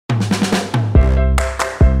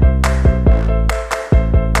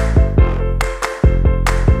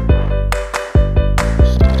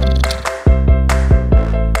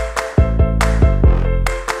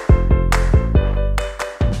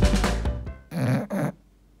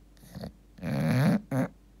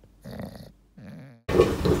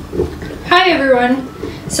everyone.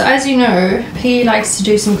 So as you know, P likes to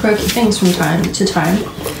do some quirky things from time to time,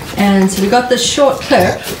 and so we got this short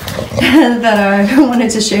clip that I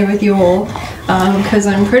wanted to share with you all because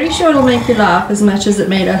I'm pretty sure it'll make you laugh as much as it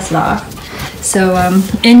made us laugh. So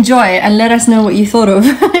enjoy and let us know what you thought of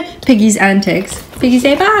Piggy's antics. Piggy,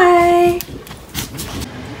 say bye.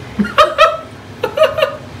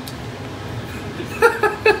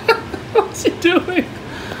 What's he doing?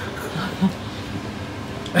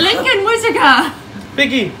 Lincoln Whittaker!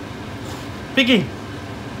 Piggy,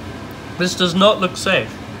 this does not look safe.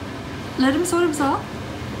 Let him sort himself.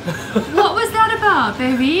 What was that about,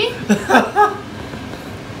 baby?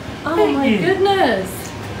 Oh Piggy. my goodness.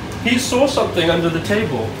 He saw something under the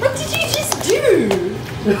table. What did you just do?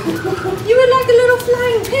 You were like a little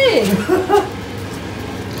flying pig.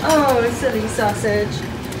 Oh, silly sausage.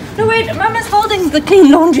 No wait, Mama's holding the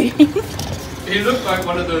clean laundry. He looked like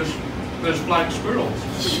one of those flying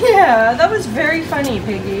squirrels. Yeah, that was very funny,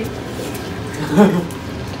 Piggy.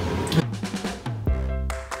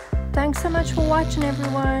 Thanks so much for watching,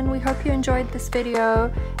 everyone. We hope you enjoyed this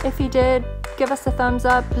video. If you did, give us a thumbs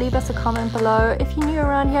up, leave us a comment below. If you're new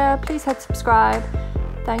around here, please hit subscribe.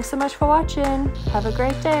 Thanks so much for watching. Have a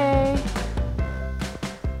great day.